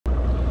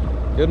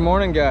Good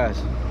morning,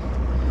 guys.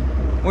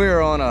 We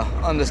are on a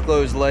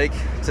undisclosed lake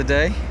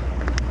today,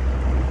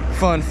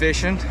 fun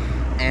fishing,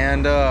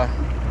 and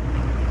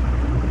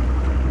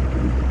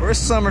it's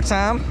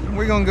summertime.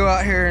 We're gonna go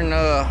out here and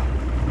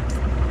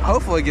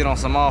hopefully get on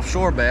some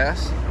offshore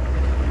bass.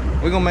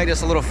 We're gonna make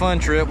this a little fun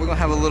trip. We're gonna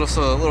have a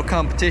little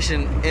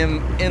competition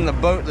in the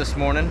boat this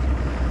morning.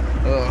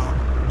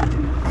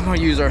 I'm gonna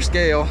use our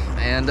scale,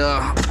 and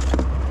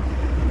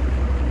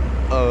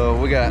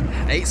we got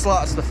 8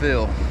 slots to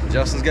fill.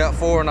 Justin's got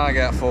 4 and I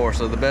got 4,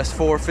 so the best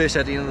 4 fish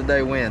at the end of the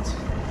day wins.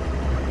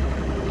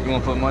 You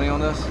wanna put money on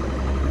this?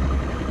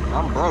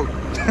 I'm broke.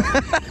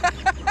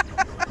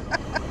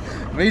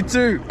 Me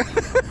too.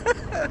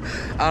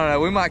 I don't know,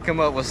 we might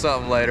come up with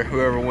something later,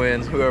 whoever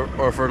wins,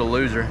 or for the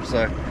loser.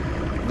 So,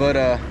 but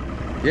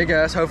yeah,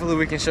 guys, hopefully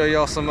we can show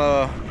y'all some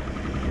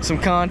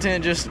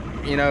content, just,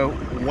 you know,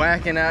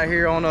 whacking out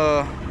here on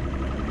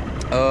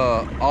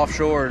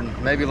offshore,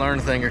 and maybe learn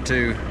a thing or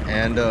two,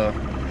 and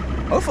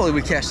hopefully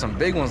we catch some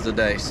big ones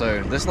today.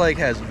 So this lake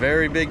has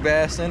very big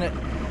bass in it,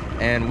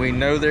 and we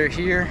know they're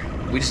here.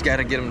 We just got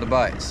to get them to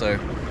bite. So,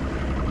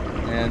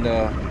 and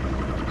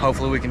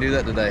hopefully we can do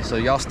that today. So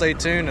y'all stay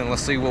tuned and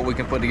let's see what we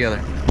can put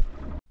together.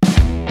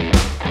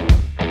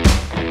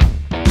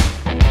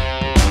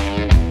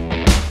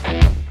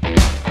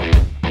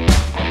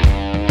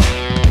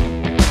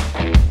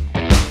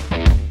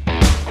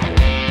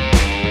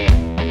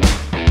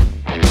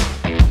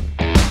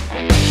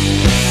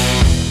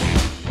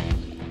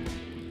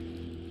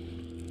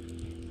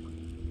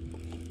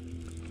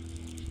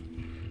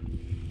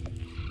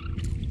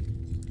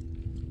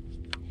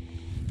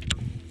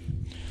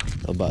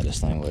 I'll buy this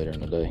thing later in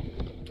the day.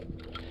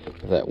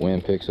 If that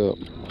wind picks up.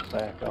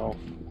 Back off.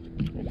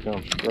 It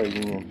comes straight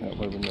in. That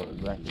way we know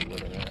exactly where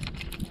they're at.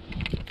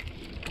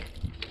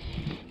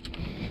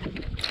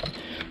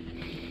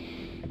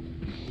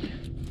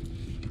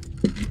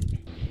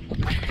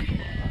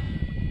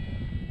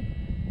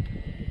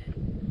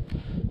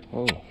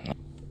 Oh.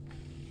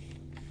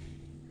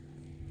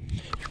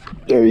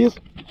 There he is.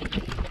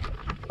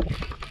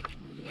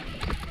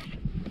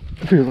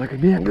 Feels like a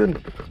damn good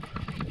one.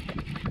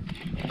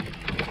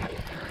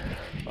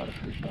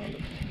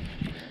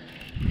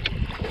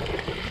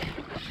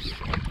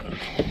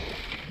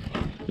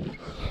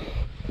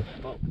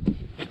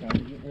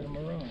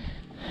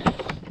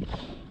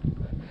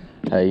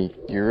 Hey,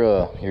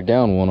 you're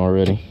down one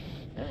already.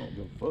 I don't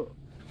give a fuck.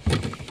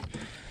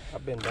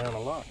 I've been down a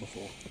lot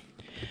before.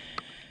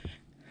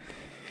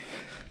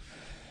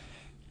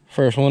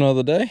 First one of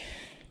the day.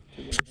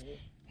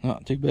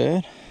 Not too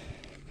bad.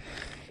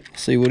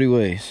 Let's see what he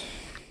weighs.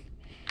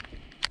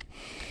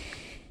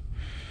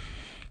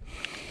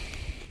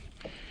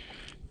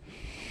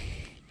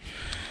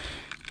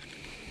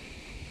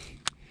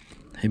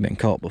 He been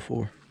caught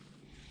before.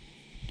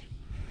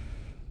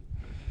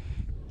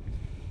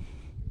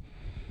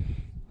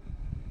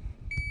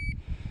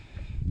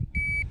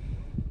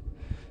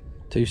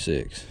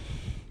 $2.6.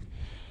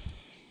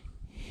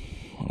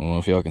 I don't know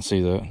if y'all can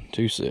see that.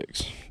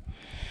 2.6.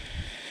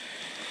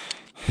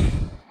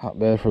 Not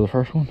bad for the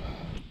first one.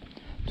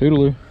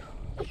 Toodaloo.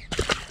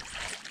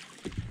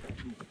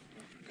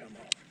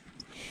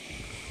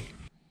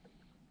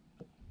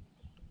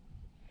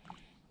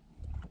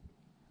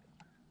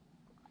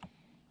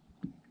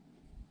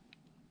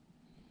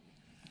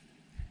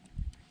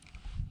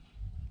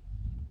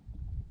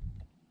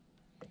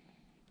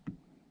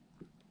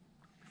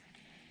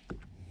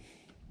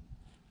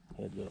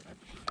 Heads up.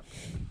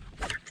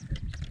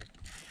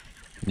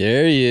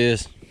 There he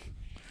is.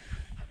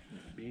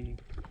 Big.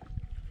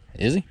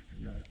 Is he?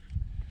 No.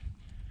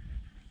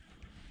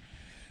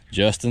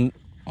 Justin,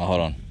 oh,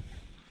 hold on.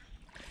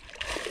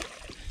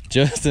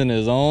 Justin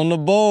is on the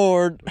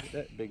board. Look at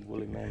that big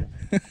woolly mammoth.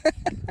 This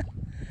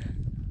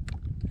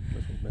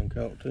one's been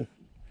caught too.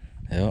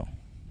 Yep.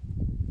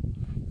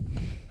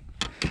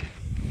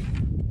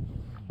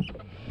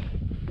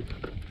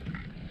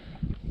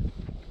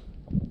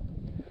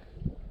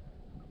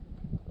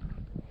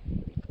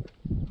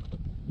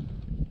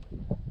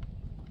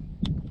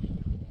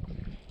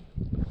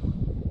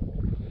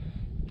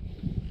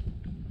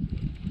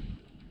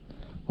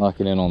 Lock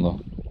it in on the...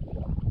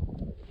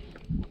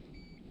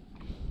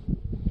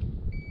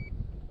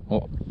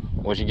 Oh,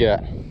 what you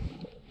got?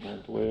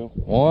 112.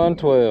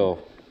 112.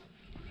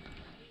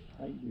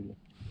 How you do?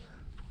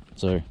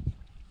 So,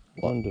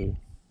 Undo.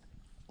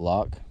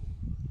 lock.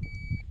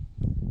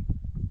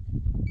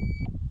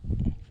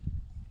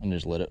 And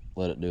just let it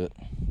do it.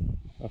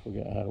 I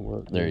forgot how to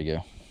work. There you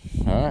go.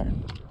 All right.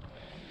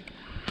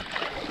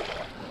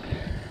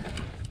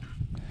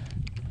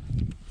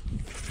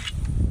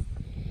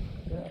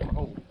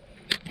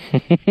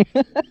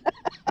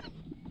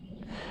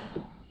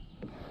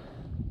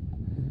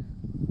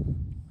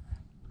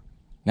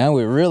 Now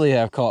we really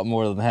have caught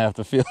more than half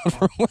the field.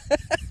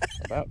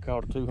 About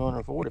caught a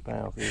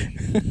 240-pound fish.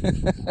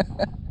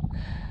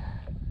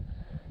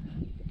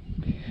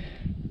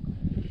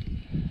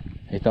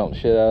 He thumped the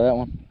shit out of that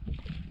one?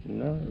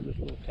 No, just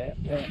a little tap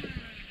tap.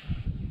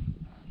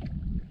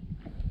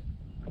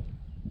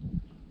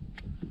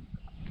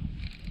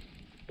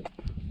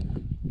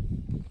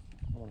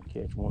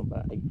 catch one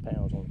about 8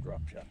 pounds on a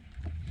drop shot.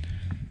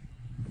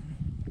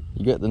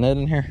 You got the net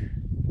in here?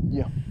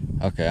 Yeah.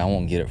 Okay, I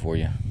won't get it for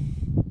you.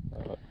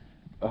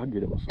 I'll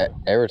get it myself.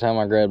 Every time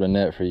I grab a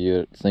net for you,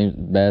 it seems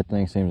bad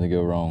things seem to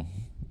go wrong.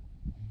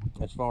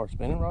 As far as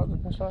spinning rods are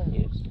concerned,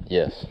 yes.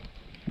 Yes.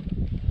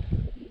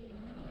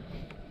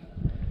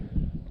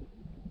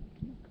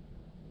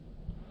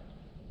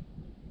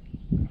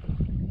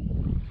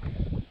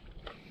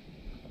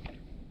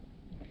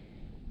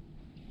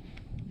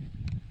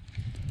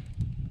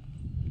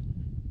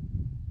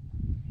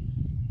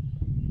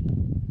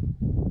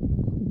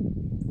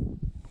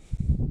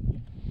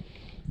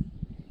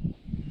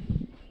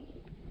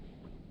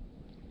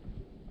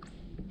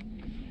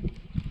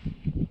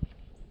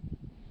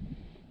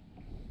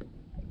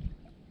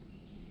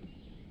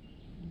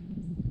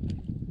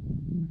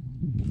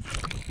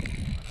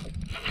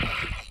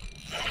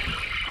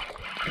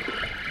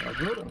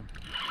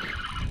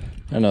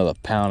 Another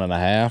 1.5 pounds. Pound and a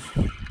half.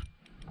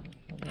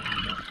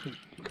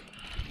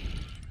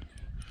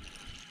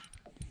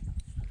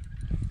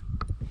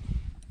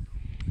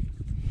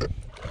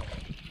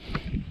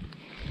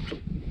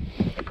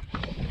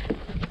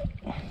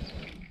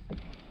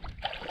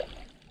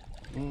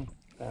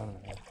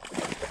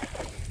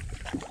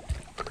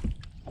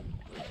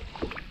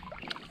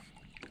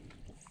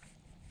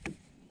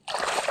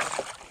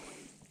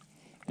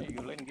 There you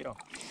go, let him get off.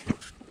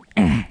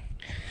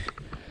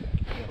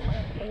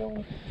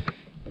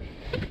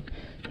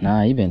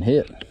 Nah, he been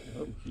hit.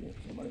 Oh shit,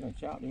 somebody done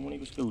chopped him when he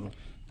was schooling.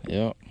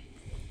 Yep.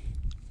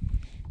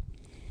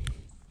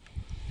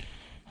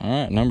 All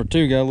right, number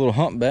 2 got a little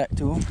hump back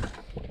to him.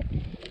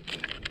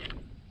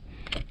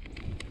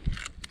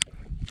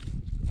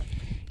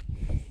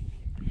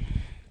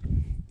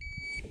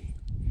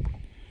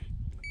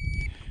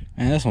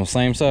 And this one's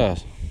same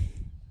size.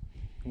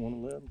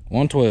 111.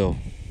 112.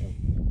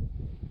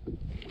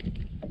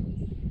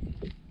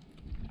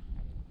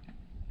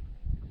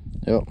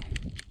 Yep.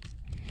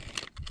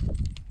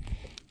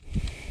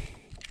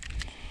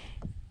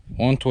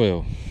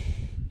 112.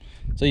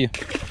 See ya.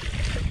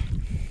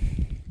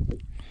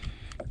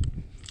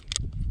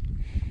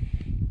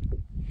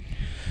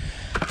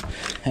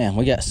 Man,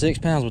 we got 6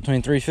 pounds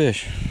between 3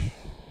 fish.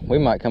 We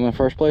might come in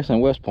first place in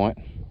West Point.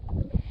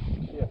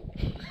 Yeah.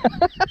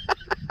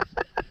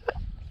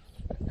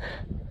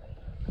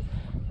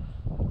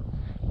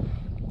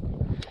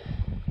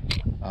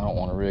 I don't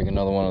want to rig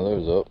another one of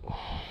those up.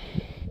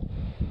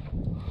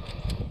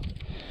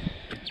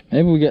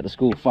 Maybe we got the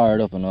school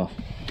fired up enough.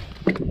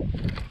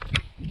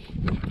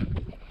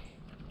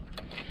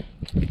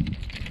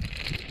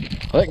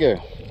 Let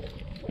go.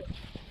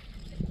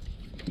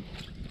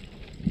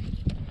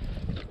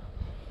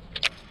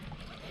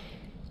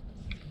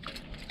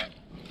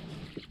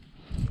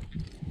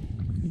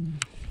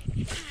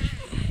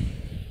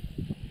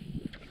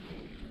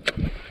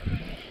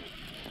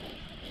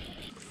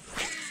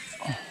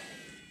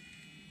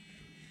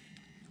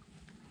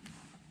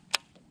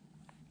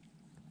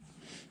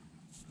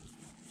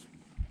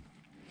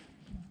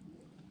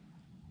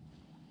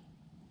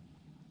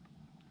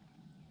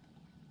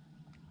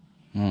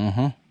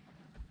 Mm-hmm.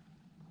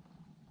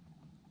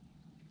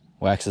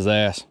 Wax his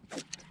ass.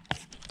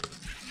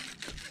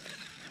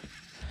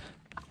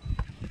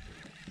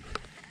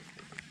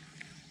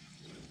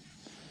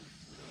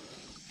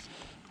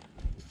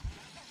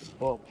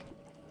 Whoa.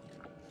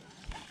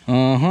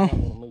 Uh-huh.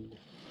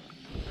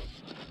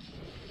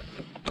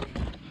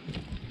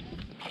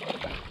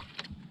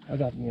 I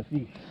got me a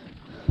fish.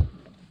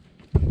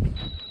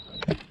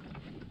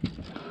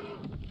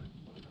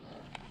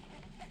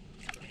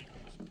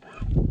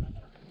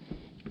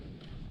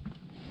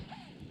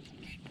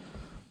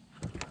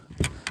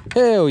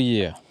 Hell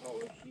yeah.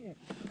 Oh shit,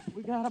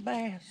 we got a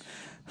bass.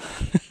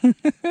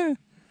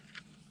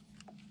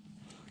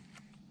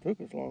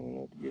 Took us long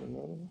enough to get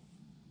another one.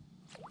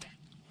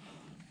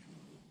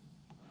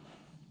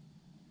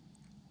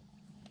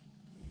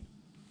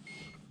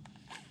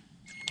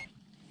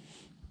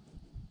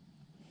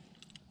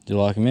 Do you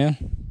like him in?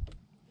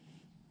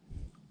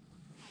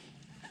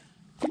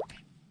 Come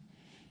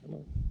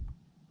on.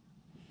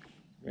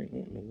 Ain't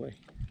wanting no way.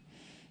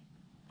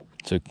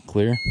 So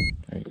clear.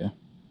 There you go.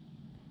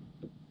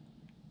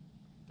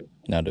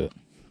 Now do it.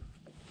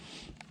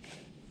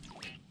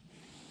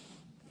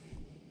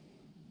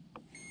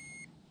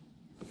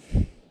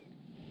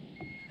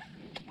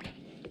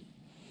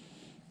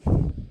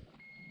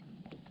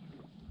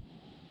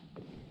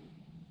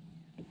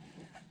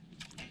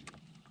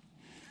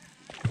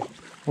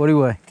 What do you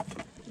weigh?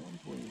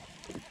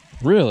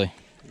 Really?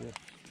 Yeah.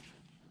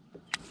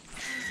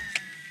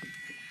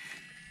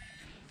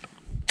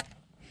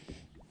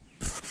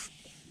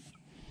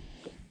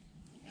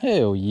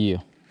 Hell yeah.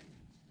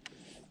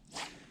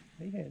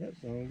 He had that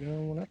song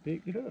going when I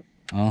picked it up.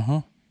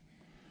 Uh-huh.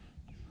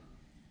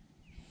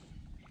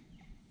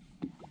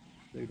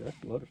 Dude, that's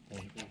the other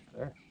thing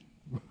there.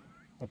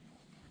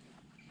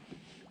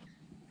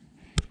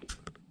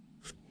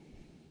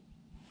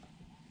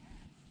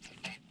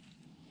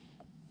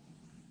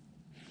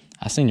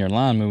 I seen your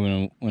line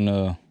moving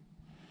when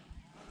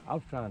I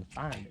was trying to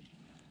find it.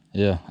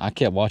 Yeah, I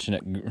kept watching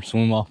it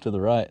swim off to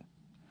the right.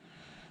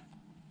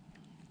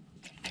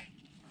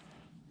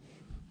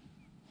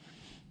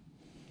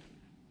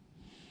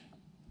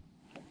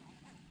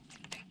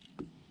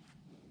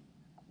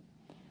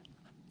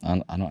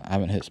 I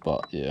haven't hit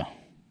spot. Yeah.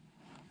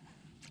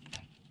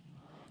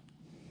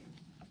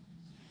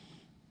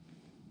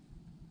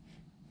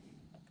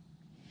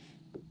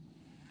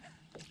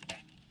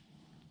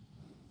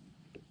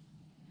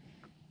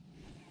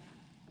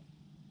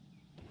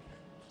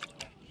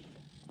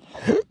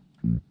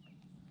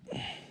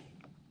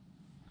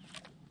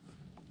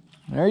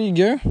 There you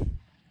go.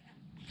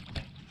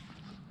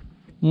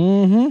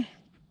 Mm-hmm.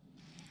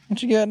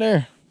 What you got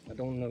there? I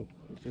don't know.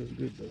 It feels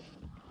good though.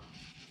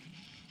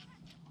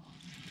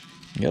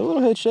 You got a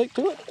little head shake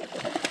to it.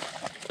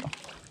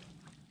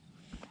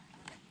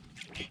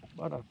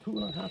 About a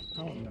 2.5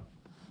 pound now.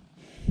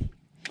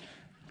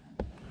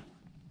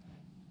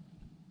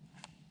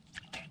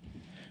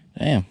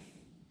 Damn.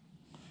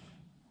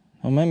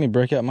 Don't make me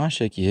break out my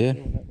shaky head.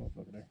 Keep throwing that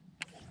motherfucker there.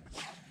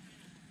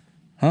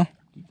 Huh?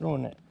 Keep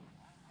throwing that.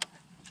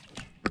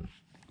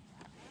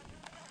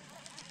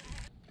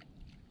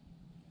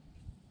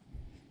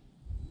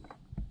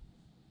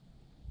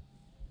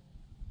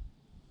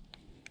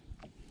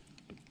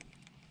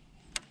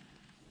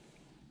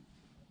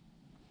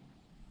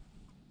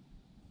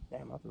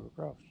 Damn, I threw it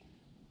across.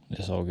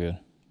 It's all good.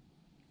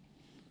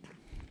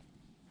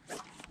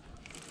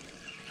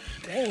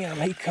 Damn,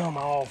 he come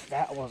off.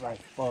 That was a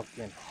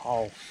fucking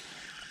horse.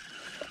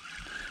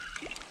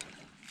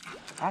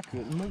 I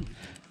couldn't move.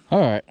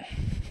 All right.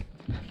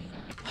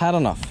 Had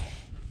enough.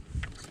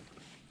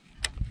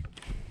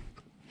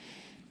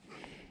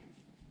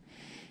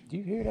 Did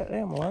you hear that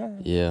damn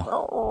line? Yeah.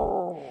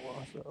 Oh,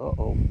 I said,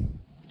 uh-oh.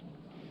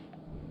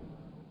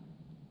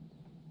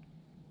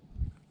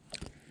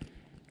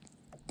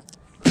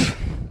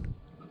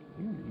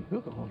 You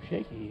hook him on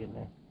shaky head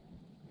now.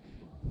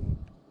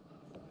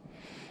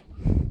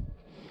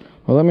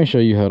 Well, let me show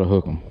you how to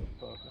hook them.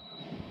 I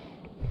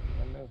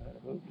know how to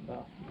hook him.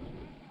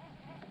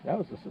 That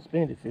was a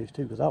suspended fish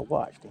too, because I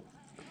watched him.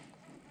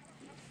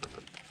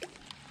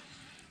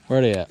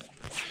 Where they at?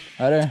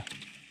 Right there?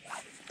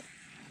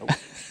 Nope,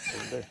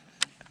 over there.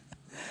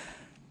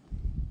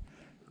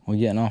 We're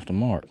getting off the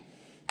mark.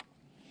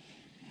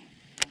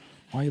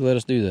 Why you let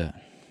us do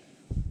that?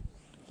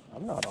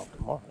 I'm not off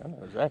the mark. I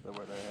know exactly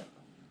where they're at.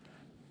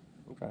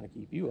 I'm trying to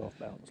keep you off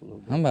balance a little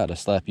bit. I'm about to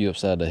slap you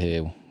upside the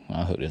head when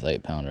I hook this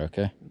 8-pounder,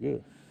 okay?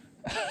 Good.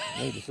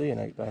 Need to see an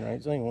 8-pounder. I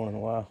ain't seen one in a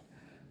while.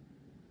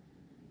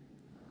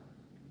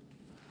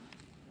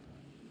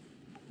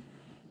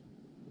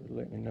 Just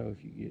let me know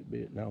if you get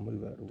bit and I'll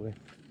move out of the way.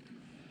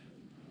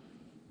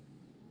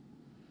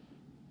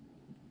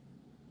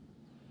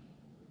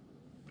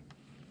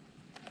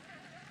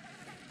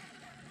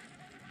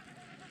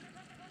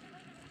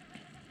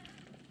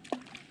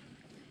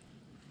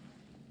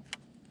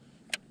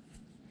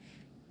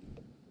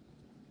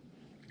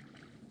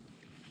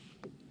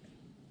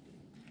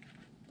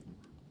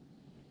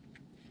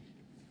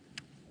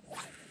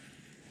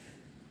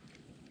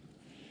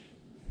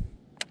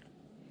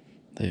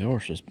 They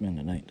are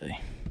suspended, ain't they?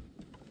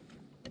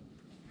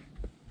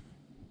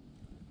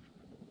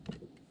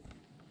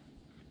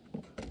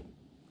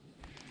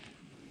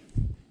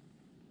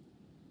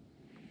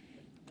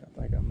 I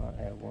think I might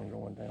have one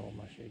going down with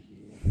my shaky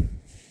head.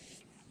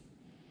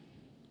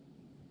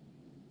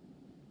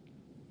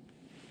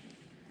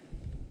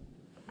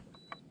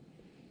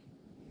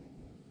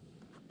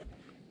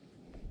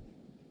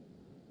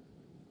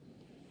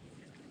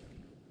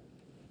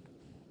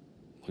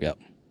 Look out.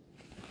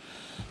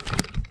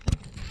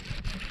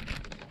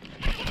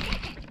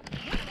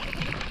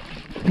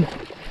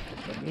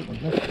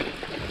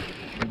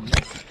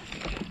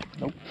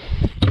 Nope.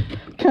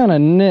 Kind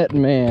of net,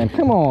 man.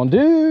 Come on,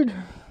 dude.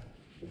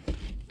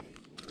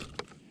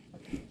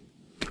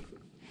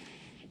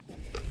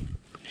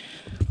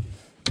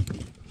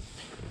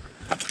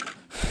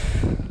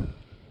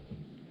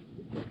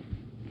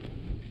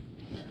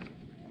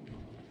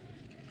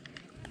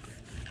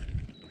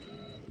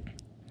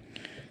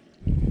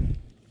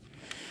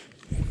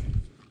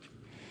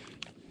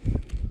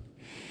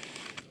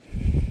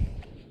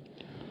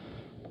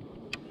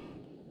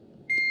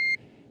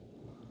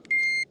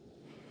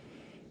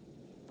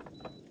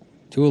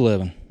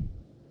 $2.11.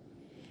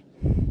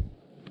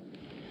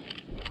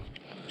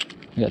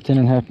 We got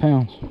 10.5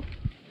 pounds.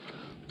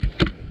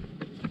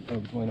 Oh,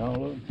 between all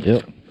of them?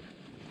 Yep.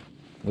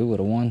 We would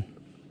have won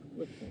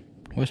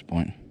West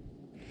Point.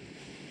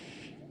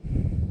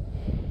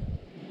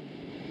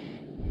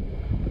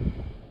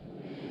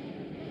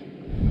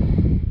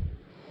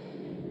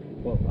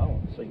 Well, I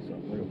want to see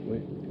something real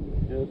quick,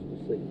 just to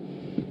see.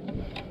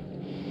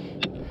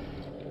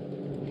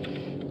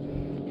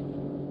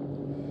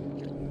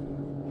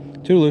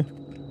 Tulu.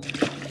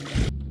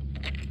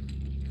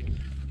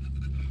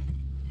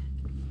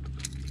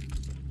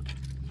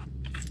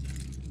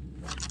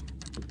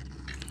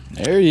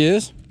 There he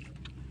is.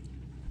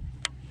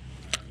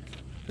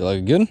 Feel like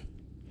a good one?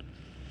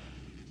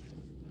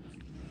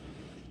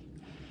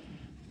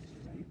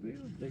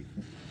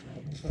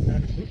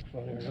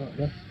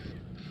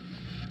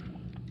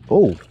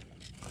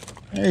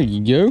 There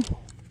you go.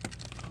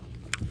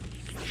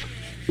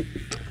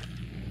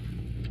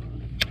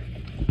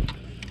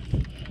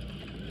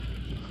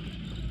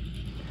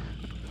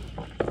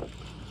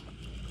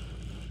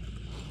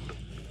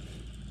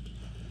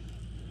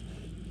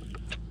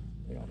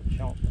 They ought to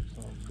chomp that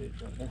son of a bitch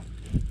right there.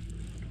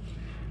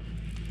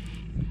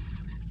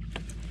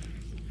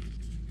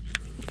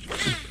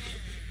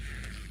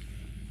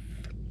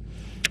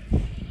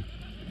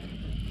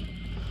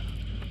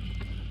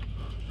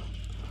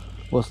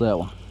 What's that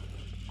one?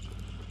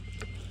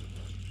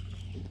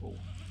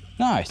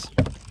 Nice.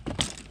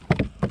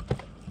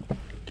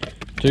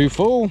 Too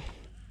full.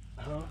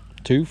 Huh?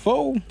 Too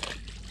full.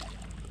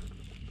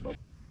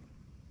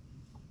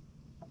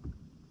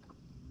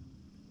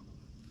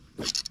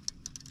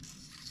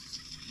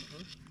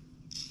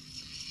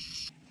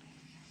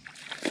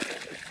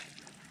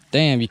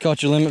 Damn, you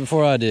caught your limit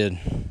before I did.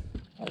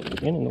 I was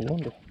beginning to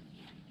wonder.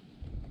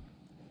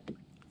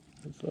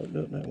 Who fucked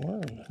up that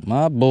worm?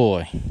 My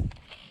boy.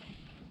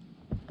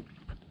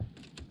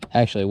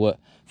 Actually, what?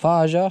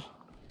 Faja?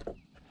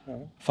 Huh?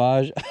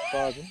 Faja?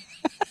 Faja.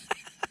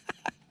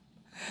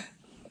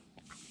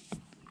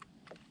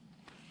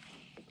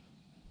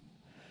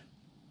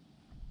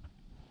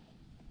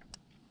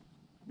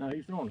 No,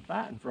 he's throwing a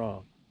fighting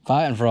frog.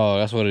 Fighting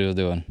frog, that's what he was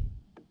doing.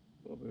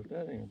 Well, if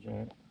that ain't a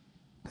giant.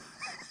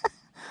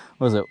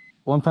 What was it?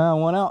 1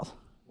 pound, 1 ounce?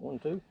 1,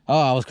 2. Oh,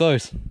 I was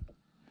close.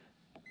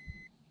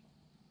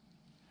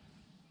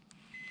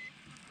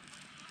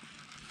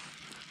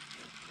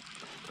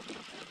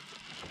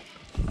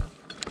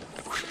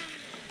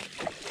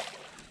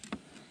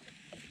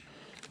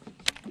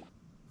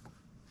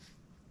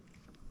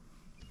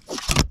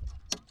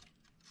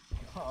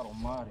 God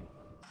almighty.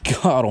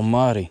 God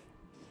almighty.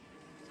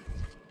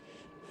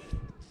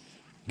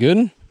 Good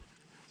one?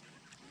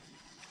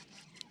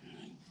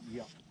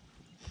 Yeah.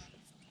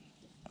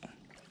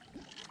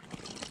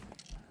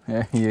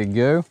 There you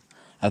go.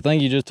 I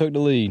think you just took the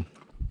lead.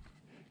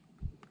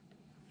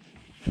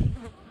 Did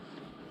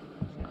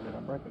I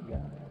break a guy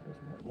out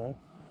this month?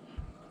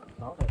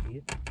 No. Not that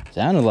hit.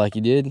 Sounded like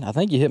you did. I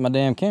think you hit my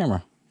damn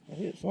camera. I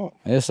hit something.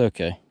 It's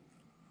okay.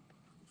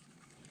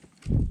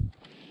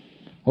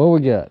 What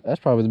we got? That's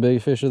probably the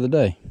biggest fish of the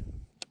day.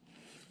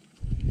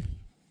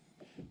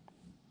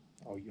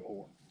 Oh, you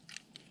whore.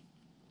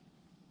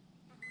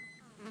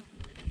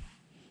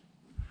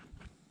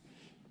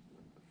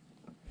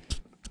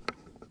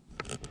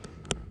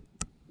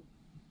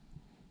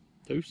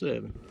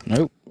 $2.7.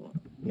 Nope.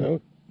 No.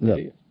 Yep.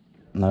 Yeah.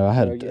 No, I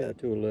had Oh, yeah,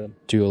 2.11.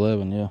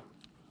 211, yeah.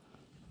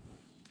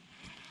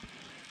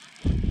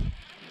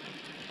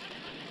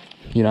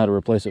 You know how to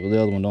replace it with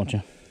the other one, don't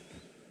you?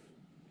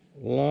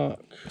 Lock.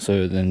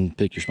 So then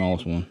pick your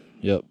smallest one.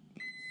 Yep.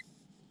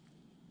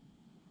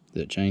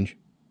 Did it change?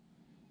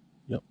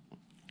 Yep.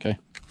 Okay.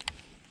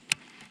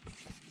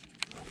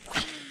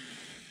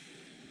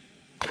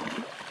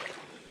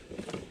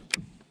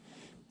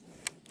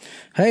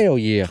 Hell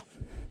yeah.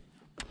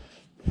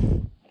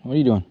 What are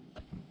you doing?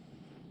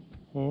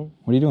 Hmm?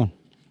 What are you doing?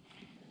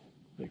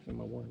 Fixing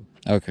my worm.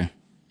 Okay.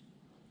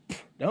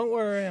 Don't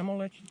worry, I'm gonna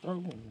let you throw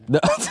one.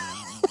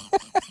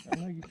 I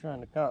know you're trying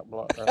to cock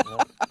block right now.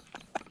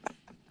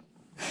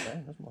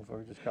 Dang, this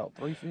motherfucker just caught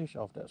 3 fish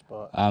off that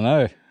spot. I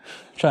know.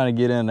 Trying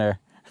to get in there.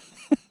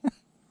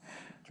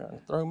 Trying to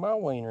throw my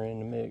wiener in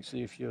the mix,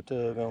 see if she'll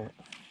tug on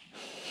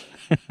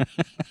it.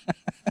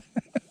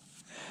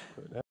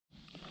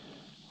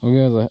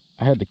 Well, guys,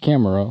 I had the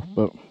camera off,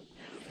 but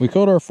we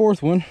caught our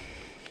 4th one.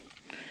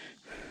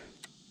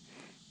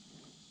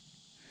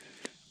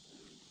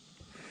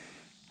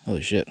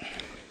 Holy shit.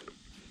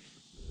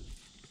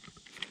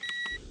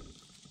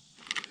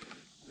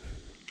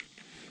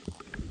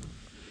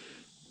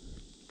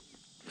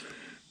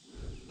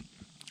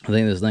 I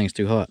think this thing's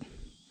too hot.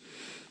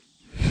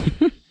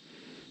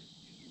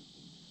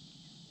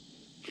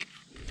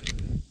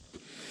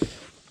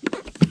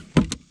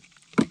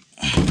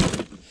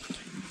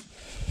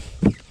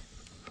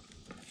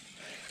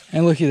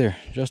 And looky there,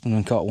 Justin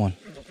done caught one.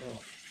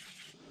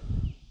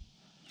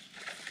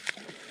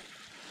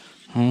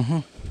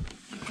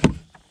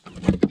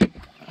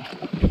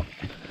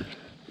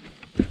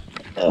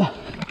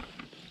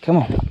 Come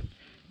on.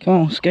 Come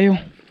on, scale.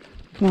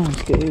 Come on,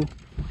 scale.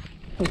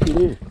 Looky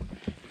there.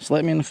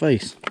 Slap me in the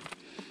face.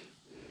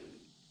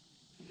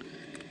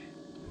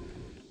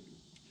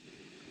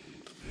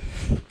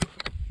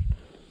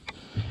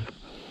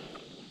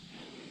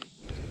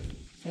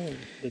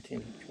 The 10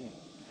 inch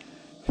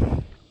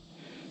one.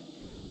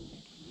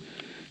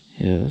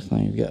 Yeah, this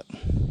thing's got...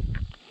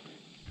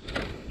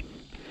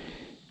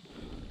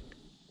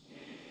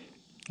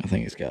 I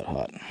think it's got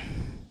hot.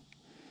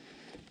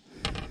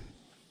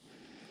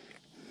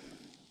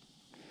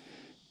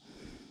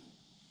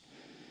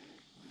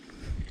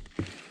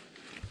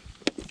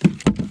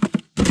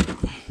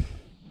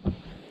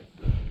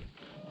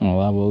 I'm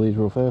gonna live these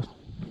real fast.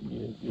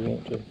 Yeah, you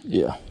want to?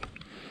 Yeah.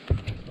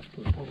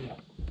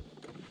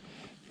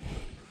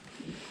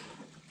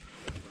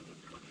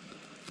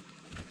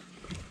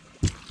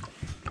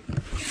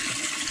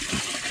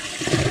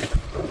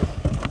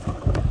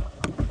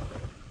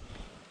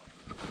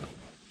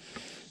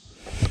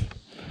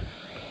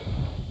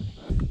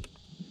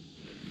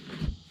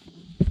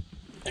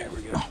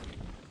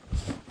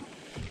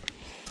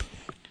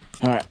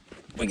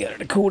 get it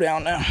to cool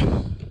down now.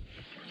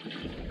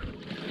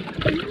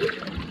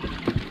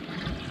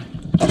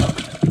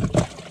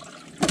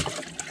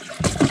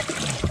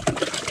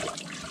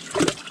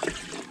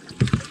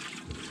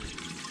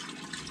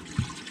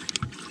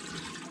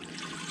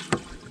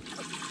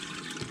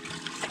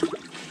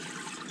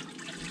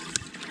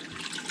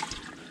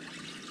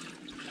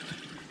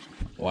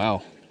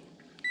 Wow.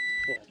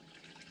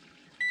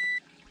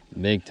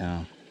 Big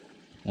time.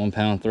 1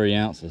 pound, 3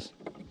 ounces.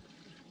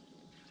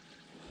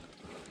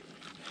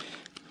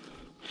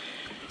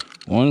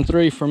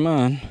 1-3 for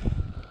mine.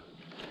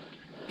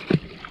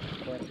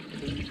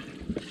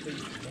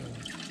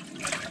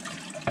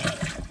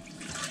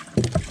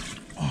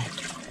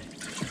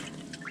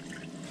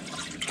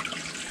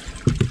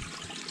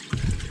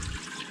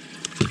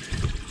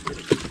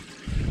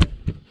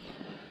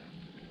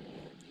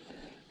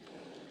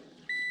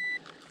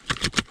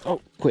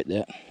 Oh, quit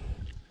that.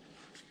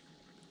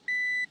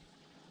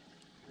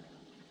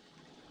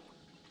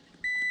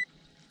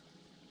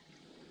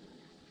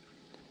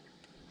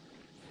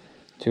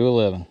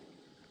 $2.11.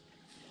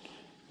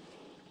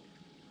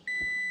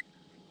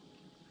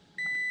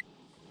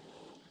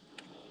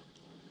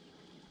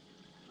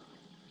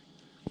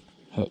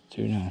 Oh,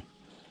 2.9.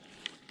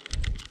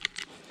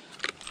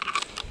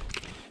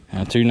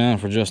 Now 2.9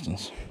 for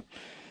Justin's.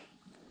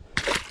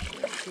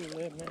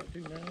 2.11, not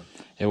 2.9.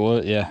 It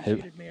was, yeah. You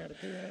cheated me out of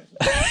 2 ounces.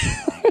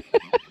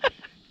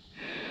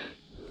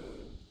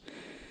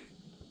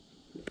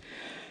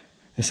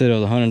 It said it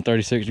was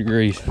 136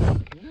 degrees.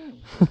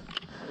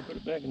 Put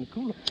it back in the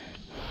cooler.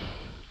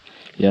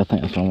 Yeah, I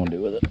think that's what I'm gonna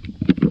do with it.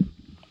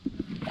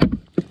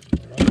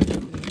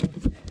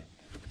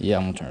 Yeah,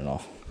 I'm gonna turn it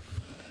off.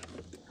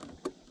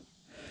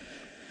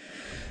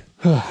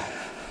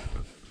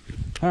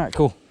 All right,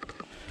 cool.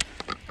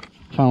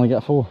 Finally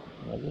got 4.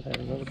 I just had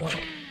another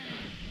bite.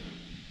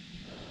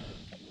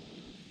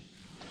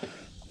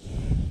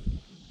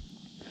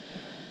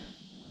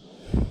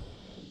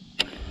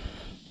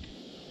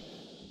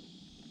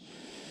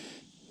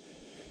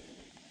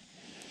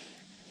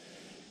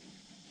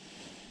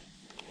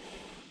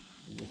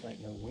 This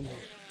ain't no wind.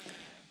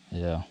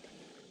 Yeah.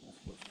 That's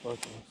what's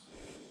fucking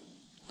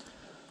us.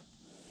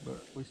 But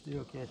we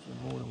still catching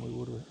more than we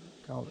would have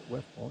caught at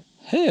West Point.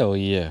 Hell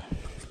yeah.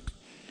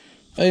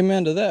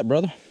 Amen to that,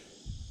 brother.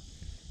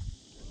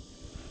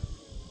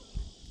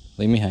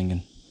 Leave me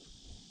hanging.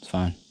 It's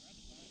fine.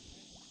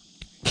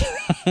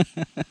 I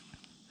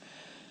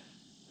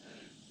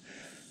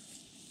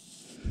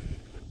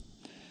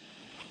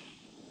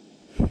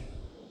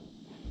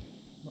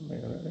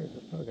mean, right there's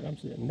the bucket. I'm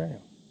sitting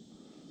down.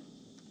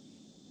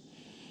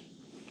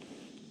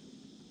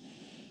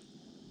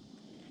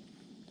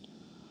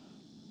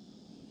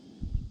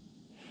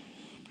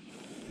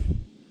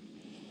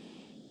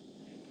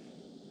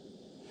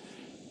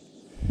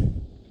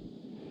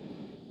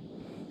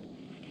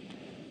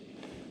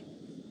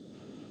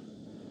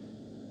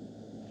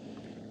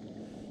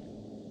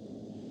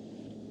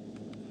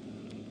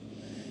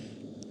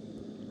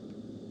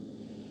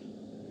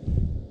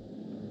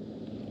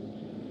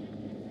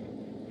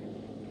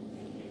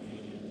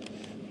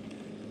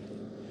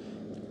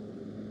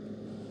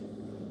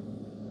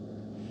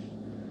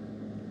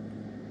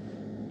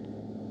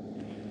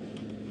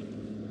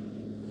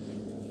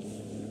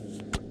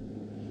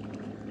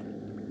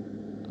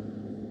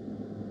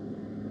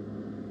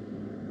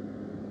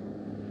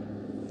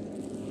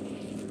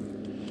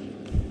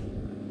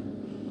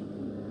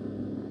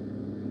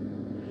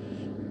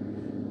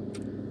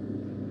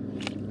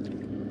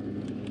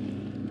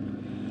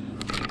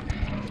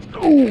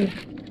 Ooh.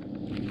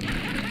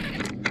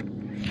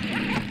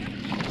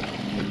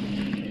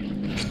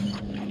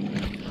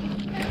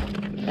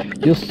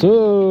 Yes,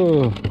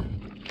 sir.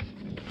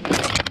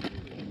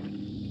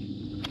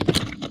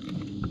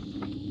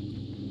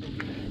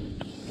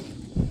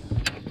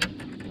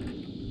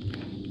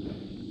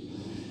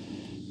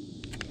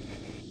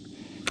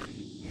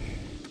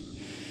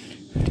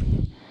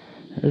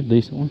 There's a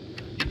decent one.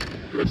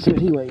 Let's see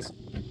what he weighs.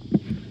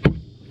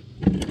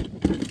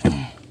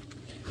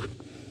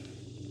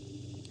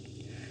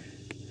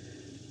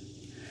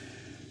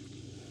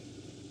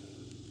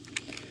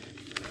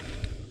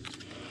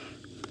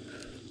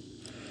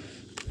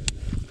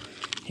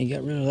 He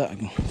got rid of that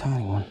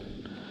tiny one.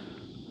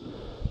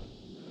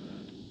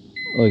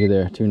 Look at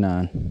there,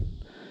 2.9.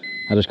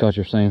 I just caught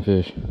your same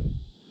fish.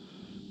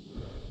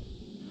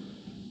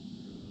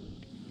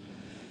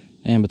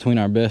 And between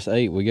our best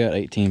 8, we got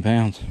 18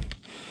 pounds.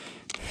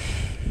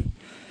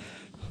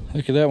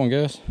 Look at that one,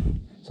 guys.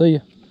 See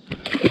ya.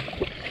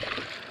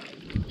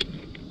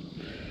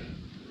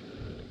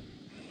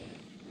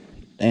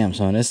 Damn,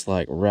 son, it's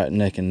like right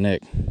neck and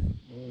neck.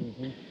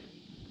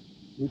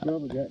 We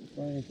probably got the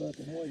same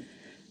fucking weight.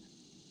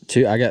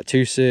 I got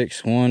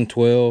 2.6, 1.12,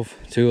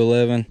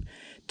 2.11,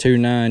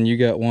 2.9. You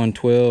got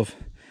 1.12,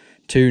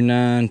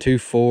 2.9,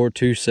 2.4,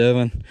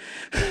 2.7.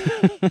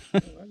 I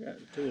got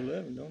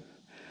 2.11, don't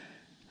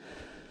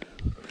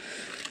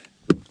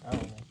I?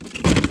 don't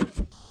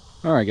know.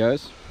 All right,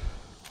 guys.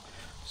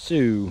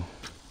 So,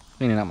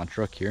 cleaning out my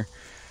truck here.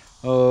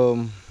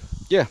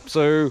 Yeah,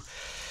 so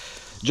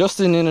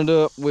Justin ended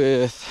up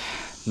with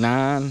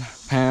 9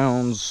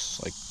 pounds,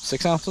 like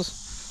 6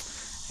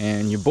 ounces,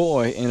 and your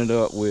boy ended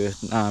up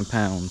with 9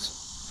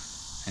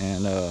 pounds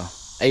and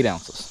 8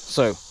 ounces.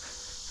 So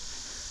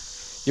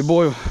your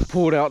boy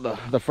pulled out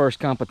the first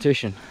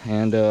competition,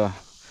 and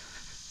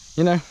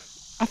you know,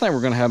 I think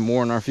we're gonna have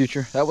more in our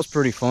future. That was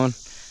pretty fun.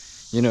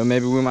 You know,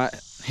 maybe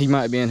he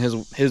might be in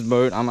his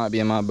boat, I might be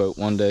in my boat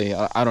one day.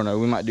 I don't know,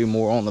 we might do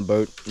more on the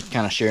boat,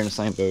 kind of sharing the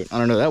same boat. I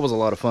don't know, that was a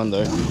lot of fun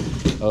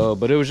though.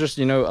 But it was just,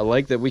 you know, a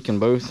lake that we can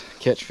both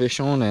catch fish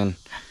on, and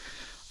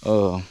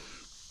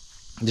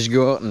just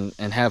go out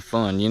and have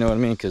fun, you know what I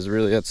mean? Because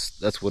really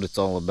that's what it's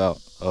all about.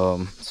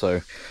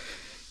 So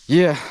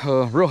yeah,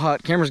 real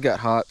hot. Cameras got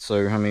hot,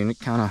 so I mean, it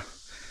kind of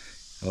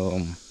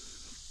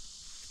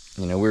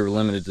you know, we were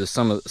limited to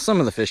some of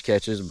the fish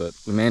catches, but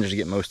we managed to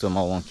get most of them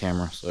all on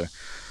camera. So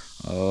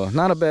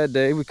not a bad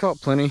day. We caught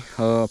plenty,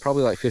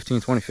 probably like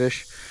 15-20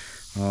 fish.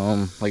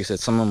 Like I said,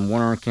 some of them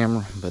weren't on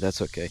camera, but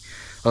that's okay.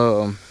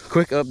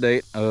 Quick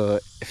update,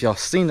 if y'all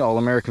seen the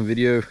All-American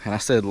video and I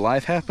said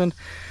life happened,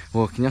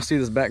 well, can y'all see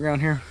this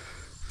background here?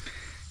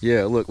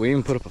 Yeah, look, we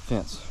even put up a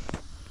fence.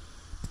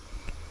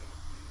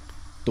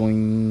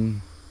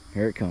 Doing,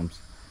 here it comes.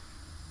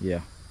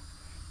 Yeah.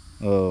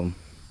 Well,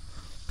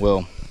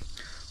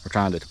 we're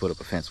trying to put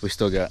up a fence. We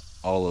still got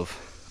all of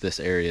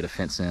this area to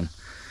fence in.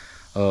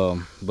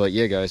 But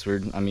yeah, guys,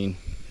 I mean,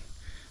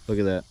 look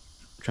at that.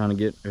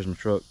 There's my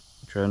truck.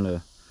 Trying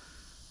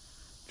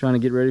to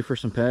get ready for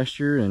some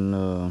pasture,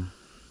 and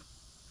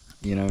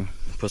you know,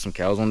 put some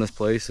cows on this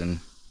place and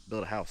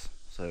build a house.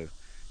 So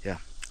yeah,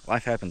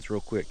 life happens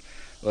real quick.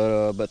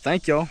 But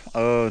thank y'all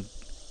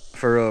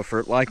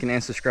for liking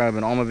and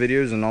subscribing all my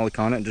videos and all the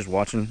content, just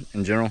watching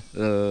in general.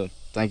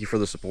 Thank you for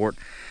the support,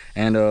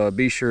 and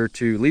be sure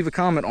to leave a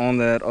comment on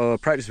that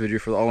practice video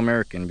for the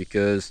All-American,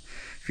 because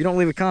if you don't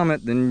leave a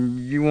comment, then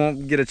you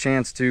won't get a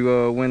chance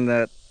to win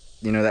that,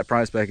 you know, that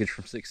prize package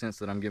from 6 cents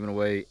that I'm giving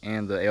away,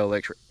 and the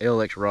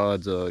ALX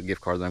rods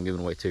gift card that I'm giving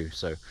away too.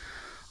 So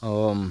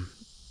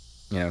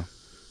you know,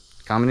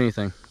 comment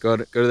anything, go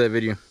to that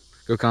video,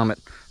 go comment,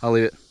 I'll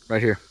leave it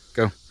right here,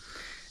 go.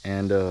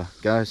 And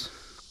guys,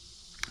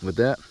 with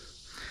that,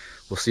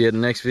 we'll see you in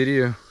the next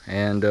video,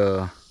 and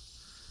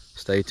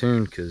stay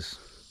tuned, because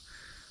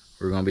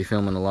we're going to be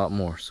filming a lot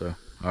more. So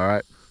all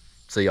right,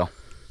 see y'all.